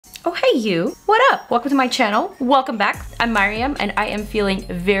Oh hey you, what up? Welcome to my channel, welcome back. I'm Maryam and I am feeling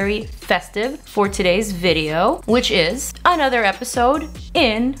very festive for today's video, which is another episode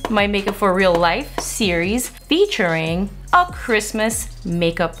in my Makeup for Real Life series featuring a Christmas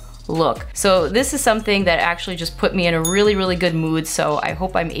makeup look. So this is something that actually just put me in a really good mood, so I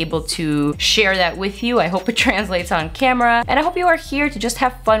hope I'm able to share that with you. I hope it translates on camera, and I hope you are here to just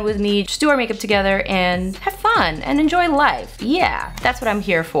have fun with me, just do our makeup together and have fun and enjoy life. Yeah, that's what I'm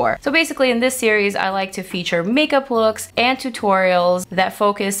here for. So basically in this series, I like to feature makeup looks and tutorials that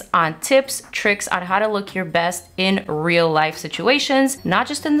focus on tips, tricks on how to look your best in real life situations, not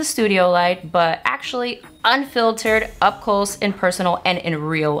just in the studio light, but actually unfiltered, up close, and personal, and in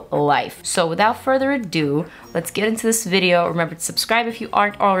real life. So without further ado, let's get into this video. Remember to subscribe if you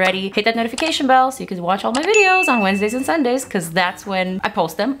aren't already. Hit that notification bell so you can watch all my videos on Wednesdays and Sundays, because that's when I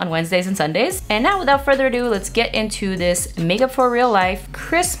post them, on Wednesdays and Sundays. And now without further ado, let's get into this Makeup for Real Life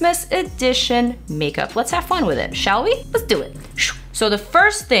Christmas edition makeup. Let's have fun with it, shall we? Let's do it. So the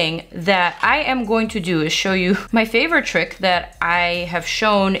first thing that I am going to do is show you my favorite trick that I have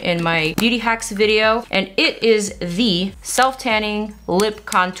shown in my beauty hacks video, and it is the self-tanning lip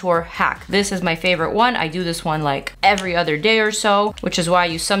contour hack. This is my favorite one. I do this one like every other day or so, which is why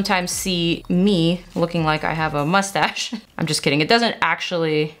you sometimes see me looking like I have a mustache. I'm just kidding. It doesn't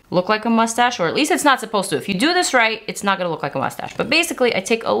actually look like a mustache, or at least it's not supposed to. If you do this right, it's not gonna look like a mustache. But basically, I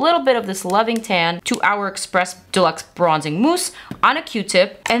take a little bit of this Loving Tan 2 Hour Express Deluxe Bronzing Mousse on a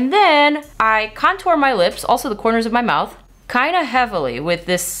Q-tip, and then I contour my lips, also the corners of my mouth, kind of heavily with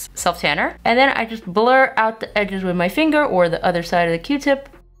this self-tanner, and then I just blur out the edges with my finger or the other side of the Q-tip,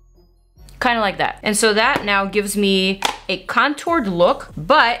 kind of like that. And so that now gives me a contoured look,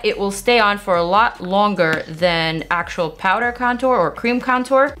 but it will stay on for a lot longer than actual powder contour or cream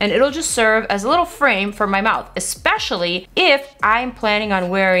contour, and it'll just serve as a little frame for my mouth, especially if I'm planning on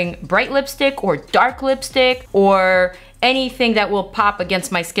wearing bright lipstick or dark lipstick or anything that will pop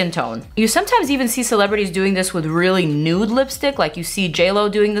against my skin tone. You sometimes even see celebrities doing this with really nude lipstick, like you see J-Lo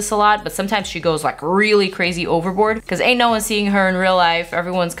doing this a lot, but sometimes she goes like really crazy overboard because ain't no one seeing her in real life.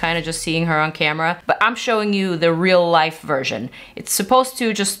 Everyone's kind of just seeing her on camera, but I'm showing you the real life version. It's supposed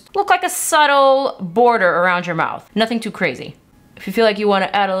to just look like a subtle border around your mouth. Nothing too crazy. If you feel like you want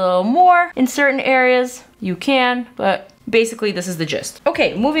to add a little more in certain areas, you can, but basically this is the gist.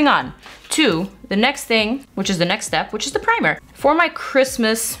 Okay, moving on to the next thing, which is the next step, which is the primer. For my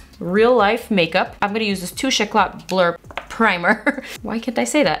Christmas real life makeup, I'm gonna use this Touche Eclat Blur Primer. Why can't I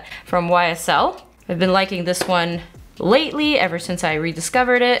say that? From YSL. I've been liking this one lately, ever since I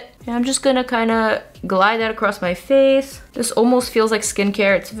rediscovered it. And I'm just gonna kind of glide that across my face. This almost feels like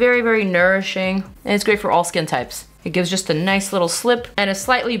skincare. It's very nourishing, and it's great for all skin types. It gives just a nice little slip and a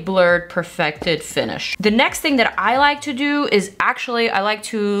slightly blurred, perfected finish. The next thing that I like to do is actually, I like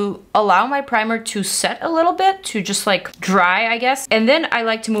to allow my primer to set a little bit, to just like dry, I guess. And then I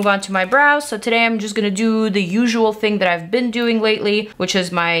like to move on to my brows. So today I'm just gonna do the usual thing that I've been doing lately, which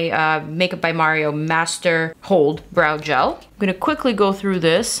is my Makeup by Mario Master Hold Brow Gel. I'm gonna quickly go through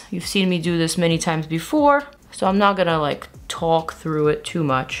this. You've seen me do this many times before, so I'm not gonna like talk through it too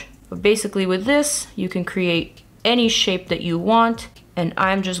much. But basically with this, you can create any shape that you want, and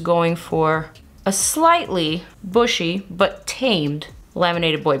I'm just going for a slightly bushy but tamed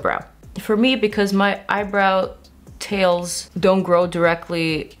laminated boy brow. For me, because my eyebrow tails don't grow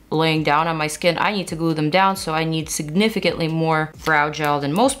directly laying down on my skin, I need to glue them down, so I need significantly more brow gel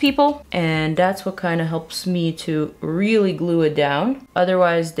than most people, and that's what kind of helps me to really glue it down.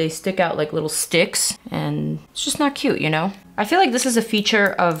 Otherwise they stick out like little sticks and it's just not cute, you know? I feel like this is a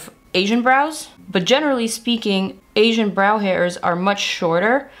feature of Asian brows, but generally speaking, Asian brow hairs are much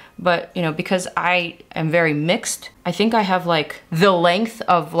shorter, but you know, because I am very mixed, I think I have like the length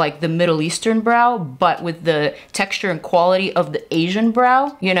of like the Middle Eastern brow, but with the texture and quality of the Asian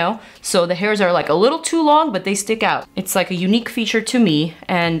brow, you know? So the hairs are like a little too long, but they stick out. It's like a unique feature to me,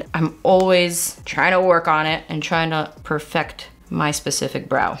 and I'm always trying to work on it and trying to perfect my specific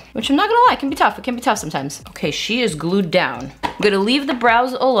brow, which I'm not gonna lie, can be tough. It can be tough sometimes. Okay, she is glued down. I'm gonna leave the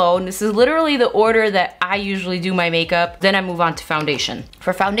brows alone. This is literally the order that I usually do my makeup. Then I move on to foundation.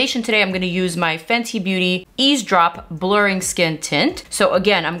 For foundation today, I'm gonna use my Fenty Beauty Eaze Drop Blurring Skin Tint. So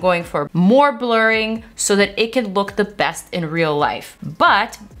again, I'm going for more blurring so that it can look the best in real life.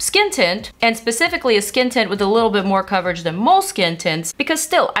 But skin tint, and specifically a skin tint with a little bit more coverage than most skin tints, because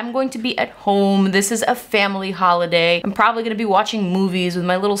still, I'm going to be at home. This is a family holiday. I'm probably gonna be watching movies with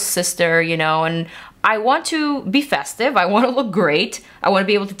my little sister, you know, and I want to be festive, I want to look great, I want to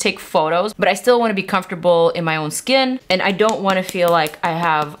be able to take photos, but I still want to be comfortable in my own skin, and I don't want to feel like I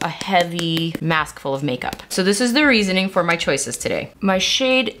have a heavy mask full of makeup. So this is the reasoning for my choices today. My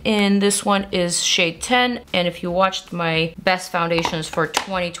shade in this one is shade 10, and if you watched my best foundations for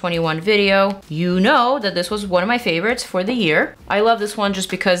 2021 video, you know that this was one of my favorites for the year. I love this one just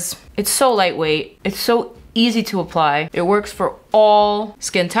because it's so lightweight, it's so easy to apply. It works for all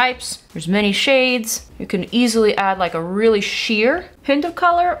skin types. There's many shades. You can easily add like a really sheer hint of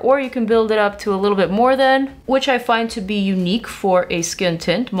color, or you can build it up to a little bit more than, which I find to be unique for a skin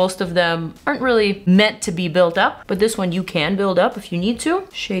tint. Most of them aren't really meant to be built up, but this one you can build up if you need to.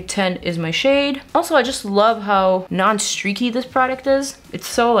 Shade 10 is my shade. Also, I just love how non-streaky this product is. It's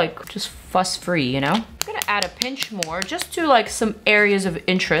so like just fuss-free, you know? I'm gonna add a pinch more just to like some areas of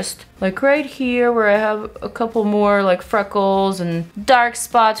interest. Like right here where I have a couple more like freckles and dark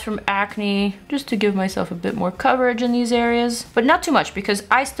spots from acne, just to give myself a bit more coverage in these areas. But not too much, because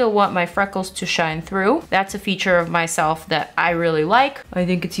I still want my freckles to shine through. That's a feature of myself that I really like. I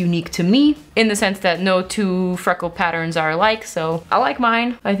think it's unique to me in the sense that no two freckle patterns are alike, so I like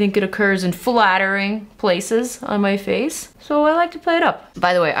mine. I think it occurs in flattering places on my face, so I like to play it up.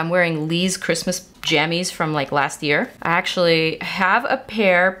 By the way, I'm wearing Lee's Christmas jammies from like last year. I actually have a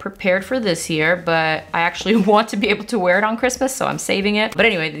pair prepared for this year, but I actually want to be able to wear it on Christmas, so I'm saving it. But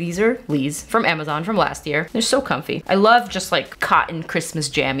anyway, these are Lee's from Amazon from last year. They're so comfy. I love just like cotton Christmas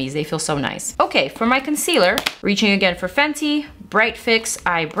jammies. They feel so nice. Okay, for my concealer, reaching again for Fenty Bright Fix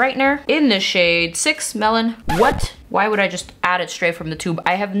Eye Brightener in the shade 6 Melon. What? Why would I just add it straight from the tube?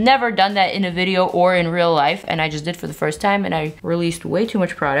 I have never done that in a video or in real life, and I just did for the first time, and I released way too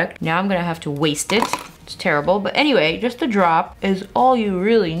much product. Now I'm gonna have to waste it. It's terrible, but anyway, just a drop is all you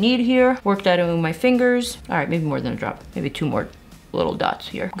really need here. Work that in with my fingers. All right, maybe more than a drop, maybe 2 more little dots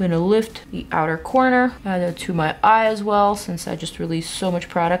here. I'm gonna lift the outer corner, add it to my eye as well, since I just released so much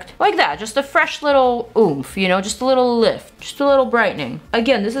product. Like that, just a fresh little oomph, you know, just a little lift, just a little brightening.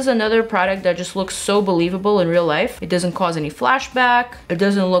 Again, this is another product that just looks so believable in real life. It doesn't cause any flashback. It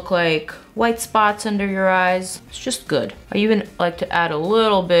doesn't look like white spots under your eyes. It's just good. I even like to add a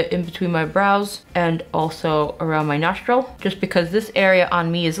little bit in between my brows and also around my nostril, just because this area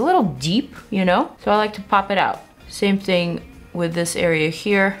on me is a little deep, you know? So I like to pop it out. Same thing with this area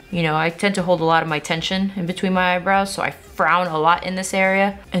here. You know, I tend to hold a lot of my tension in between my eyebrows, so I frown a lot in this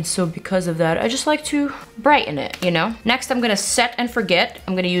area. And so because of that, I just like to brighten it, you know? Next, I'm gonna set and forget.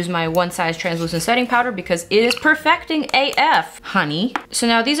 I'm gonna use my One Size translucent setting powder because it is perfecting AF, honey. So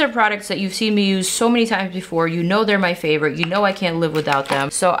now these are products that you've seen me use so many times before. You know they're my favorite. You know I can't live without them.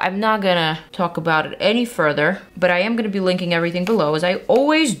 So I'm not gonna talk about it any further, but I am gonna be linking everything below, as I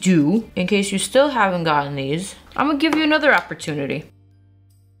always do, in case you still haven't gotten these. I'm gonna give you another opportunity.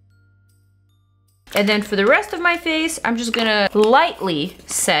 And then for the rest of my face, I'm just gonna lightly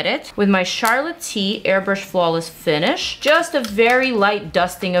set it with my Charlotte T Airbrush Flawless Finish. Just a very light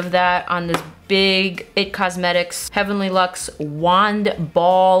dusting of that on this big IT Cosmetics Heavenly Luxe Wand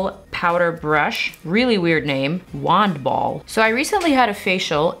Ball powder brush. Really weird name, Wand Ball. So I recently had a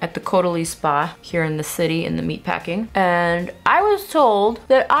facial at the Caudalie Spa here in the city in the meatpacking, and I was told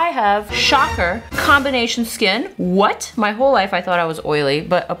that I have, shocker, combination skin. What? My whole life I thought I was oily,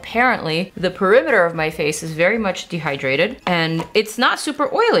 but apparently the perimeter of my face is very much dehydrated and it's not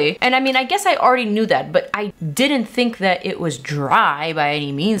super oily. And I mean, I guess I already knew that, but I didn't think that it was dry by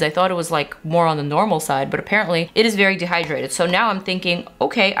any means. I thought it was like more on the normal side, but apparently it is very dehydrated. So now I'm thinking,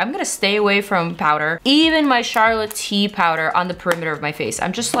 okay, I'm gonna stay away from powder, even my Charlotte T powder on the perimeter of my face.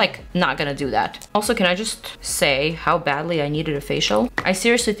 I'm just like not gonna do that. Also, can I just say how badly I needed a facial? I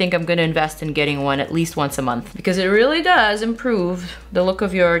seriously think I'm gonna invest in getting one at least once a month, because it really does improve the look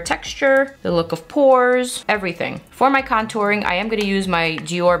of your texture, the look of pores, everything. For my contouring, I am gonna use my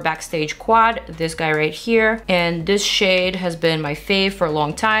DIOR Backstage Quad, this guy right here, and this shade has been my fave for a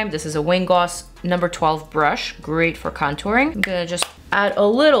long time. This is a Wing Gloss number 12 brush, great for contouring. I'm gonna just add a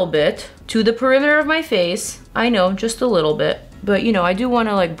little bit to the perimeter of my face. I know, just a little bit, but you know, I do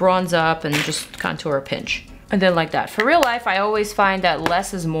wanna like bronze up and just contour a pinch. And then like that. For real life, I always find that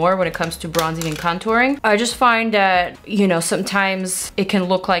less is more when it comes to bronzing and contouring. I just find that, you know, sometimes it can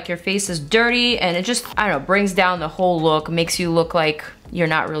look like your face is dirty and it just, I don't know, brings down the whole look, makes you look like you're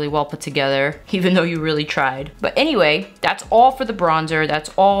not really well put together, even though you really tried. But anyway, that's all for the bronzer. That's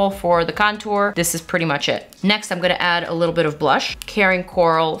all for the contour. This is pretty much it. Next, I'm gonna add a little bit of blush. Caring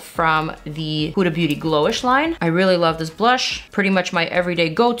Coral from the Huda Beauty Glowish line. I really love this blush. Pretty much my everyday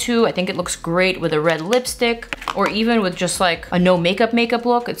go-to. I think it looks great with a red lipstick, or even with just like a no makeup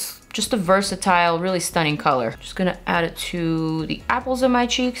look. It's just a versatile, really stunning color. Just gonna add it to the apples of my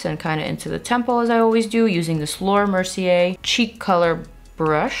cheeks and kind of into the temple as I always do, using this Mercier cheek color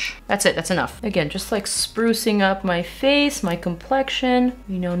brush. That's it, that's enough. Again, just like sprucing up my face, my complexion,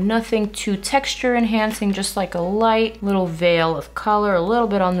 you know, nothing too texture enhancing, just like a light little veil of color, a little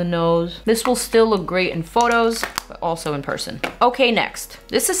bit on the nose. This will still look great in photos, but also in person. Okay, next.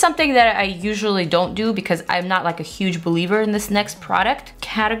 This is something that I usually don't do because I'm not like a huge believer in this next product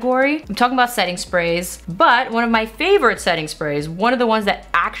category. I'm talking about setting sprays, but one of my favorite setting sprays, one of the ones that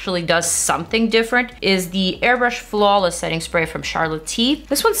actually does something different, is the Airbrush Flawless Setting Spray from Charlotte Tilbury.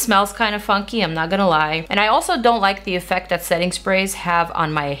 This one smells kind of funky, I'm not gonna lie. And I also don't like the effect that setting sprays have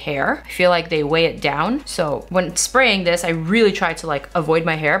on my hair. I feel like they weigh it down. So when spraying this, I really try to like avoid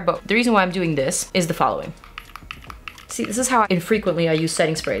my hair, but the reason why I'm doing this is the following. See, this is how infrequently I use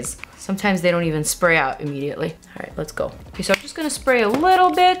setting sprays. Sometimes they don't even spray out immediately. All right, let's go. Okay, so I'm just gonna spray a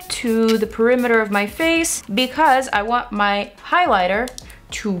little bit to the perimeter of my face because I want my highlighter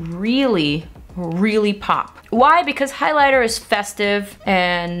to really pop. Why? Because highlighter is festive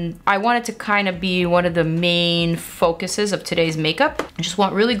and I want it to kind of be one of the main focuses of today's makeup. I just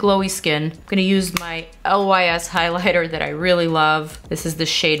want really glowy skin. I'm gonna use my LYS highlighter that I really love. This is the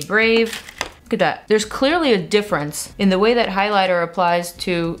shade Brave. Look at that. There's clearly a difference in the way that highlighter applies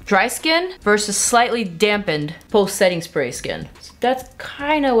to dry skin versus slightly dampened post-setting spray skin. So that's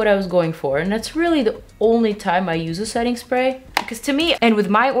kind of what I was going for, and that's really the only time I use a setting spray. Because to me, and with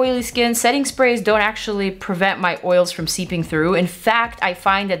my oily skin, setting sprays don't actually prevent my oils from seeping through. In fact, I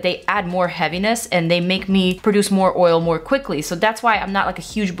find that they add more heaviness and they make me produce more oil more quickly. So that's why I'm not like a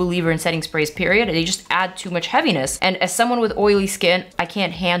huge believer in setting sprays, period. They just add too much heaviness. And as someone with oily skin, I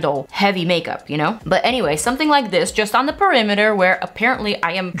can't handle heavy makeup, you know? But anyway, something like this, just on the perimeter where apparently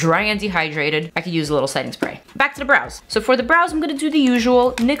I am dry and dehydrated, I could use a little setting spray. Back to the brows. So for the brows, I'm gonna do the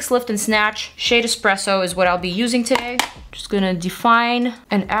usual NYX Lift and Snatch Shade Espresso is what I'll be using today. Just gonna define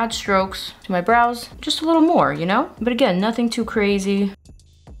and add strokes to my brows, just a little more, you know? But again, nothing too crazy.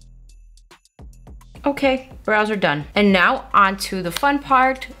 Okay, brows are done. And now on to the fun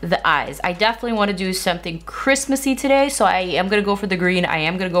part, the eyes. I definitely want to do something Christmassy today, so I am gonna go for the green, I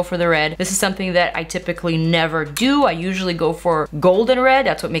am gonna go for the red. This is something that I typically never do. I usually go for gold and red,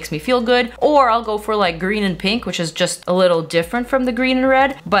 that's what makes me feel good. Or I'll go for like green and pink, which is just a little different from the green and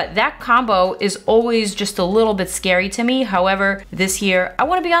red. But that combo is always just a little bit scary to me. However, this year, I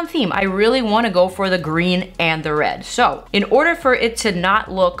wanna be on theme. I really wanna go for the green and the red. So, in order for it to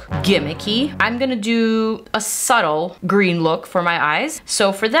not look gimmicky, I'm gonna do a subtle green look for my eyes.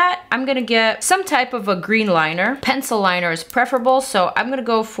 So for that, I'm gonna get some type of a green liner. Pencil liner is preferable, so I'm gonna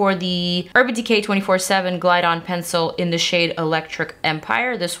go for the Urban Decay 24/7 Glide On Pencil in the shade Electric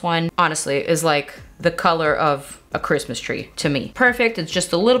Empire. This one, honestly, is like the color of a Christmas tree to me. Perfect, it's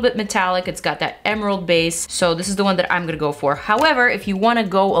just a little bit metallic, it's got that emerald base, so this is the one that I'm gonna go for. However, if you wanna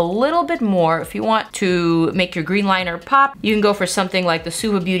go a little bit more, if you want to make your green liner pop, you can go for something like the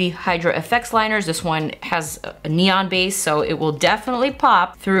Suva Beauty Hydra FX liners. This one has a neon base, so it will definitely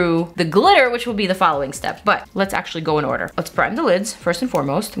pop through the glitter, which will be the following step. But let's actually go in order. Let's prime the lids, first and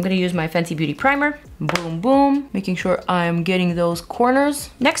foremost. I'm gonna use my Fenty Beauty Primer. Boom, boom, making sure I'm getting those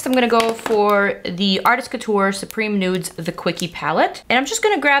corners. Next, I'm gonna go for the Artist Couture Supreme Nudes, the Quickie palette. And I'm just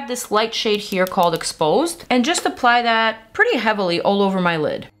gonna grab this light shade here called Exposed and just apply that pretty heavily all over my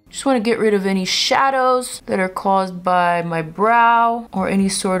lid. Just want to get rid of any shadows that are caused by my brow or any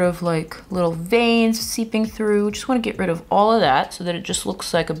sort of like little veins seeping through. Just want to get rid of all of that so that it just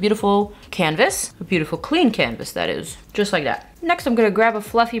looks like a beautiful canvas, a beautiful clean canvas that is, just like that. Next, I'm gonna grab a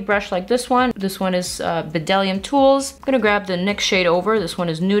fluffy brush like this one. This one is Bedellium Tools. I'm gonna grab the next shade over. This one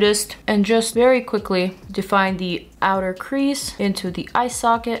is Nudist. And just very quickly define the outer crease into the eye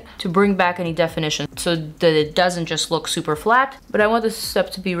socket to bring back any definition so that it doesn't just look super flat. But I want this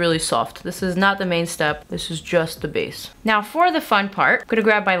step to be really soft. This is not the main step. This is just the base. Now for the fun part, I'm gonna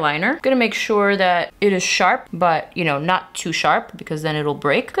grab my liner. I'm gonna make sure that it is sharp, but you know, not too sharp because then it'll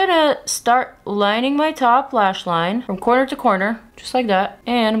break. I'm gonna start lining my top lash line from corner to corner, just like that.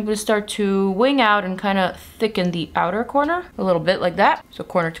 And I'm gonna start to wing out and kind of thicken the outer corner a little bit like that. So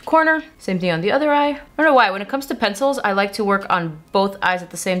corner to corner, same thing on the other eye. I don't know why, when it comes to pencils, I like to work on both eyes at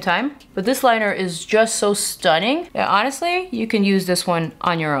the same time, but this liner is just so stunning that honestly, you can use this one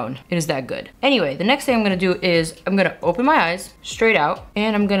on your own. It is that good. Anyway, the next thing I'm gonna do is I'm gonna open my eyes straight out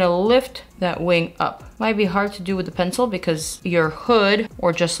and I'm gonna lift that wing up. Might be hard to do with the pencil because your hood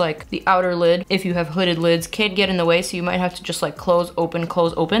or just like the outer lid, if you have hooded lids, can't get in the way, so you might have to just like close,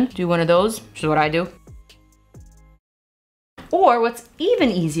 open, do one of those, which is what I do. Or what's even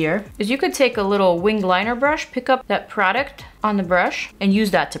easier is you could take a little winged liner brush, pick up that product on the brush, and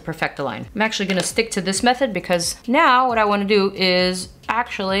use that to perfect the line. I'm actually gonna stick to this method because now what I wanna do is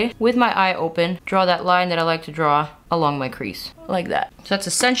actually, with my eye open, draw that line that I like to draw along my crease, like that. So that's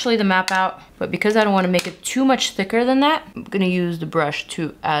essentially the map out, but because I don't wanna make it too much thicker than that, I'm gonna use the brush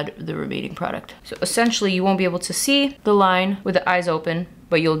to add the remaining product. So essentially you won't be able to see the line with the eyes open,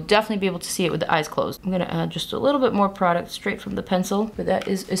 but you'll definitely be able to see it with the eyes closed. I'm gonna add just a little bit more product straight from the pencil, but that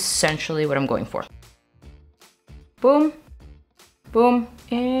is essentially what I'm going for. Boom, boom,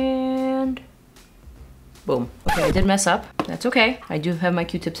 and boom. Okay, I did mess up. That's okay. I do have my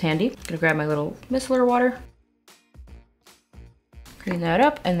Q-tips handy. I'm gonna grab my little micellar water, clean that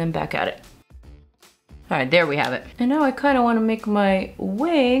up, and then back at it. All right, there we have it. And now I kind of want to make my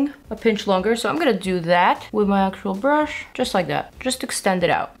wing a pinch longer, so I'm gonna do that with my actual brush, just like that. Just extend it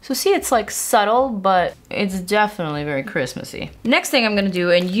out. So see, it's like subtle, but it's definitely very Christmassy. Next thing I'm gonna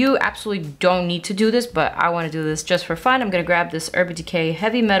do, and you absolutely don't need to do this, but I want to do this just for fun. I'm gonna grab this Urban Decay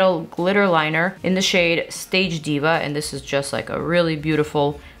Heavy Metal Glitter Liner in the shade Stage Diva, and this is just like a really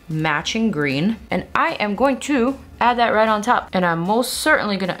beautiful matching green. And I am going to add that right on top. And I'm most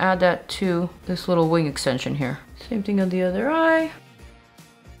certainly gonna add that to this little wing extension here. Same thing on the other eye.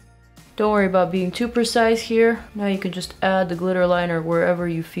 Don't worry about being too precise here. Now you can just add the glitter liner wherever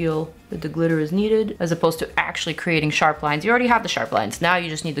you feel that the glitter is needed, as opposed to actually creating sharp lines. You already have the sharp lines, now you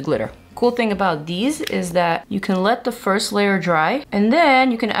just need the glitter. Cool thing about these is that you can let the first layer dry, and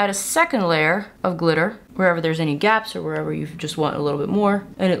then you can add a second layer of glitter wherever there's any gaps or wherever you just want a little bit more,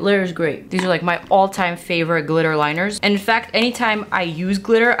 and it layers great. These are like my all-time favorite glitter liners. And in fact, anytime I use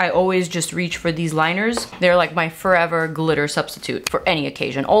glitter, I always just reach for these liners. They're like my forever glitter substitute for any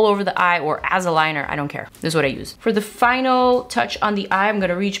occasion, all over the eye or as a liner, I don't care. This is what I use. For the final touch on the eye, I'm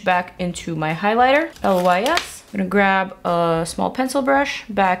gonna reach back into my highlighter, LYS. I'm gonna grab a small pencil brush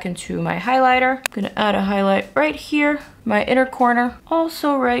back into my highlighter. I'm gonna add a highlight right here, my inner corner,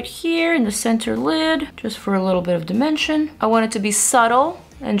 also right here in the center lid, just for a little bit of dimension. I want it to be subtle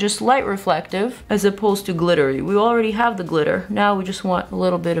and just light reflective as opposed to glittery. We already have the glitter. Now we just want a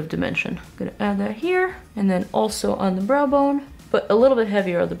little bit of dimension. I'm gonna add that here, and then also on the brow bone, but a little bit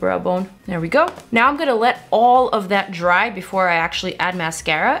heavier on the brow bone. There we go. Now I'm gonna let all of that dry before I actually add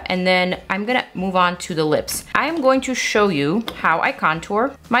mascara, and then I'm gonna move on to the lips. I'm going to show you how I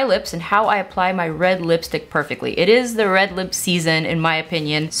contour my lips and how I apply my red lipstick perfectly. It is the red lip season in my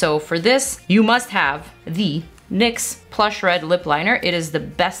opinion, so for this, you must have the NYX Plush Red lip liner. It is the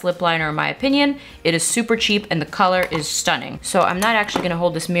best lip liner in my opinion. It is super cheap and the color is stunning. So I'm not actually gonna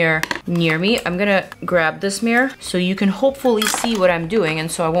hold this mirror near me. I'm gonna grab this mirror so you can hopefully see what I'm doing, and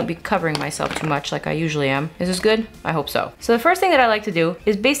so I won't be covering myself too much like I usually am. Is this good? I hope so. So the first thing that I like to do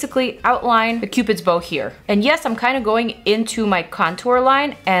is basically outline the Cupid's bow here. And yes, I'm kind of going into my contour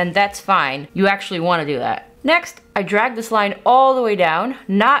line, and that's fine. You actually wanna do that. Next, I drag this line all the way down,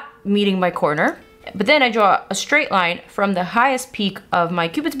 not meeting my corner. But then I draw a straight line from the highest peak of my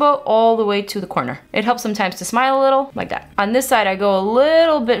Cupid's bow all the way to the corner. It helps sometimes to smile a little, like that. On this side, I go a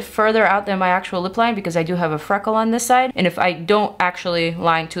little bit further out than my actual lip line because I do have a freckle on this side. And if I don't actually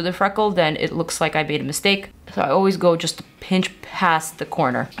line to the freckle, then it looks like I made a mistake. So I always go just a pinch past the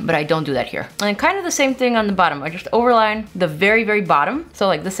corner, but I don't do that here. And kind of the same thing on the bottom. I just overline the very, very bottom, so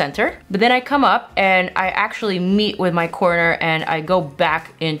like the center. But then I come up and I actually meet with my corner and I go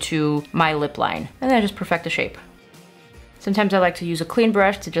back into my lip line. And then I just perfect the shape. Sometimes I like to use a clean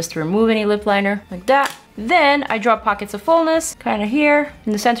brush to just remove any lip liner, like that. Then I draw pockets of fullness, kind of here,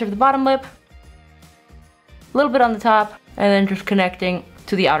 in the center of the bottom lip. A little bit on the top, and then just connecting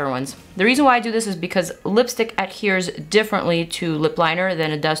to the outer ones. The reason why I do this is because lipstick adheres differently to lip liner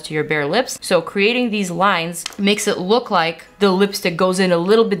than it does to your bare lips. So creating these lines makes it look like the lipstick goes in a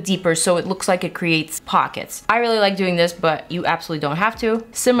little bit deeper, so it looks like it creates pockets. I really like doing this, but you absolutely don't have to.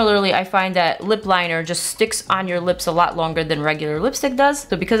 Similarly, I find that lip liner just sticks on your lips a lot longer than regular lipstick does.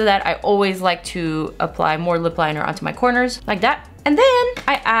 So because of that, I always like to apply more lip liner onto my corners, like that. And then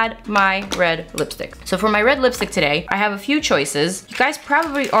I add my red lipstick. So for my red lipstick today, I have a few choices. You guys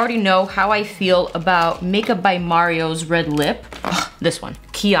probably already know how I feel about Makeup by Mario's red lip. Ugh, this one.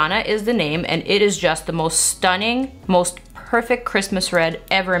 Kiana is the name, and it is just the most stunning, most perfect Christmas red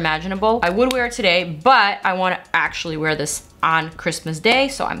ever imaginable. I would wear it today, but I want to actually wear this on Christmas Day,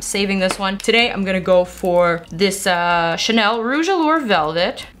 so I'm saving this one. Today I'm gonna go for this Chanel Rouge Allure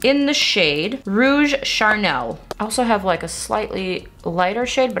Velvet in the shade Rouge Charnel. I also have like a slightly lighter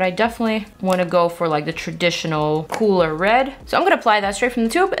shade, but I definitely want to go for like the traditional cooler red. So I'm gonna apply that straight from the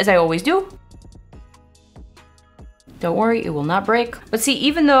tube, as I always do. Don't worry, it will not break. But see,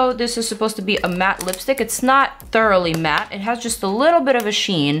 even though this is supposed to be a matte lipstick, it's not thoroughly matte. It has just a little bit of a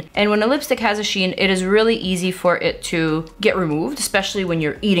sheen. And when a lipstick has a sheen, it is really easy for it to get removed, especially when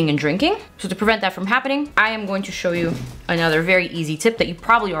you're eating and drinking. So to prevent that from happening, I am going to show you another very easy tip that you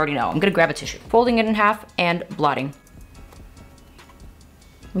probably already know. I'm gonna grab a tissue, folding it in half and blotting.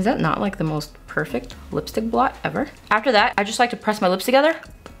 Is that not like the most perfect lipstick blot ever? After that, I just like to press my lips together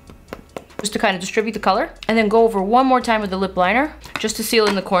just to kind of distribute the color, and then go over one more time with the lip liner just to seal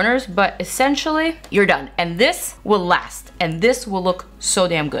in the corners, but essentially you're done. And this will last, and this will look so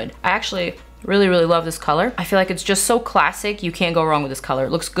damn good. I actually really love this color. I feel like it's just so classic. You can't go wrong with this color. It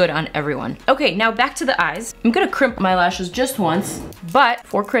looks good on everyone. Okay, now back to the eyes. I'm gonna crimp my lashes just once, but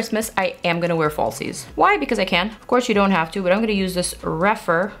for Christmas, I am gonna wear falsies. Why? Because I can. Of course, you don't have to, but I'm gonna use this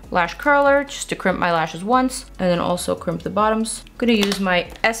REPHR Lash Curler just to crimp my lashes once, and then also crimp the bottoms. I'm gonna use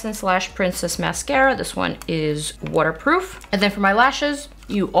my Essence Lash Princess Mascara. This one is waterproof. And then for my lashes,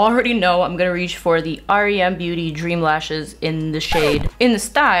 you already know I'm gonna reach for the REM Beauty Dream Lashes in the shade, in the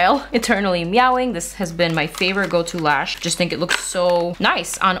style, Eternally Meowing. This has been my favorite go-to lash. Just think it looks so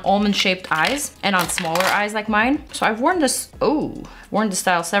nice on almond-shaped eyes and on smaller eyes like mine. So I've worn this, worn this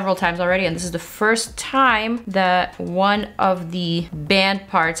style several times already, and this is the first time that one of the band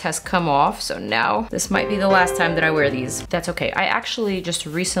parts has come off. So now this might be the last time that I wear these. That's okay. I actually just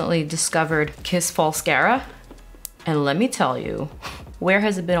recently discovered Kiss Falscara, and let me tell you, where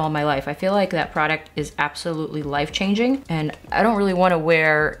has it been all my life? I feel like that product is absolutely life-changing, and I don't really want to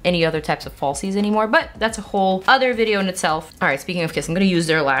wear any other types of falsies anymore, but that's a whole other video in itself. All right, speaking of Kiss, I'm gonna use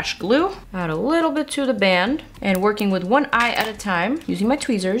their lash glue, add a little bit to the band, and working with one eye at a time, using my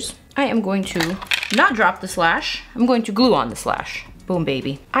tweezers, I am going to not drop this lash, I'm going to glue on this lash. Boom,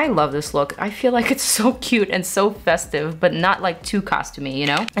 baby. I love this look. I feel like it's so cute and so festive, but not like too costumey, you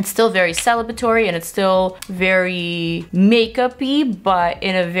know? It's still very celebratory and it's still very makeup-y, but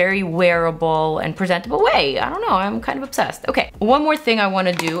in a very wearable and presentable way. I don't know, I'm kind of obsessed. Okay, one more thing I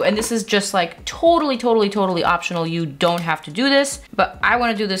wanna do, and this is just like totally optional. You don't have to do this, but I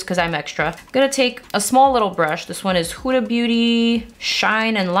wanna do this because I'm extra. I'm gonna take a small little brush. This one is Huda Beauty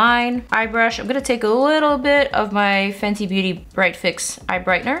Shine and Line eye brush. I'm gonna take a little bit of my Fenty Beauty Bright Fix Eye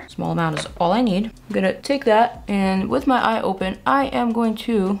Brightener. Small amount is all I need. I'm gonna take that, and with my eye open, I am going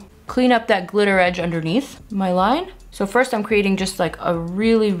to clean up that glitter edge underneath my line. So first I'm creating just like a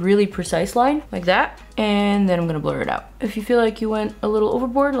really precise line, like that, and then I'm gonna blur it out. If you feel like you went a little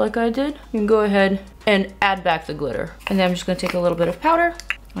overboard like I did, you can go ahead and add back the glitter. And then I'm just gonna take a little bit of powder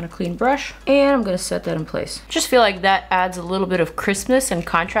on a clean brush, and I'm gonna set that in place. Just feel like that adds a little bit of crispness and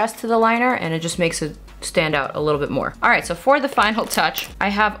contrast to the liner, and it just makes it stand out a little bit more. All right, so for the final touch, I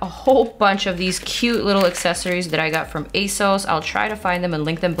have a whole bunch of these cute little accessories that I got from ASOS. I'll try to find them and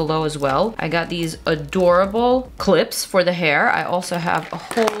link them below as well. I got these adorable clips for the hair. I also have a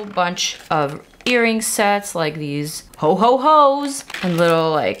whole bunch of earring sets, like these ho-ho-hos and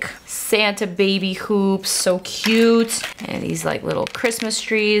little like Santa baby hoops, so cute. And these like little Christmas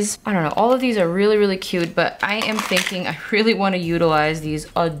trees. I don't know, all of these are really cute, but I am thinking I really want to utilize these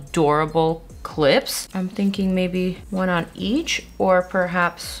adorable clips. I'm thinking maybe one on each, or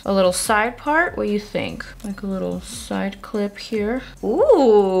perhaps a little side part. What do you think? Like a little side clip here.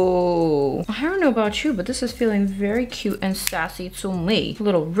 Ooh, I don't know about you, but this is feeling very cute and sassy to me. A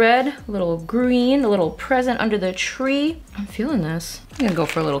little red, a little green, a little present under the tree. I'm feeling this. I'm gonna go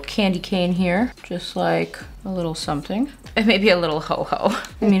for a little candy cane here, just like a little something, and maybe a little ho-ho.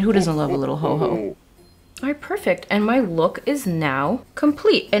 I mean, who doesn't love a little ho-ho? All right, perfect. And my look is now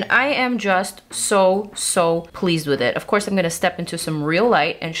complete. And I am just so pleased with it. Of course, I'm gonna step into some real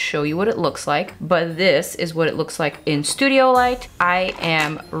light and show you what it looks like, but this is what it looks like in studio light. I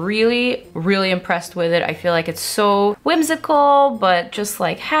am really impressed with it. I feel like it's so whimsical, but just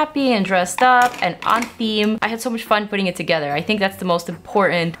like happy and dressed up and on theme. I had so much fun putting it together. I think that's the most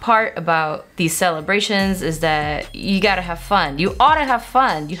important part about these celebrations, is that you gotta have fun. You ought to have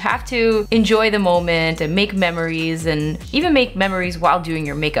fun. You have to enjoy the moment and make memories, and even make memories while doing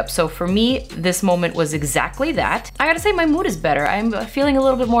your makeup. So for me, this moment was exactly that. I gotta say my mood is better. I'm feeling a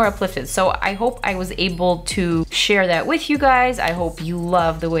little bit more uplifted. So I hope I was able to share that with you guys. I hope you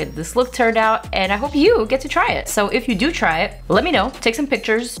love the way that this look turned out, and I hope you get to try it. So if you do try it, let me know, take some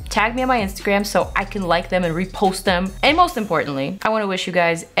pictures, tag me on my Instagram so I can like them and repost them. And most importantly, I wanna wish you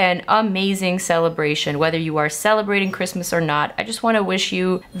guys an amazing celebration, whether you are celebrating Christmas or not. I just wanna wish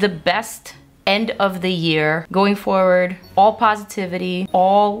you the best end of the year. Going forward, all positivity,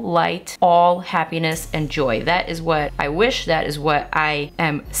 all light, all happiness and joy. That is what I wish. That is what I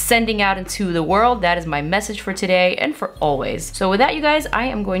am sending out into the world. That is my message for today and for always. So with that, you guys, I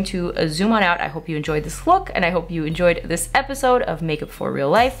am going to zoom on out. I hope you enjoyed this look and I hope you enjoyed this episode of Makeup for Real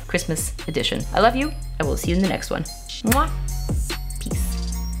Life, Christmas edition. I love you. I will see you in the next one. Mwah.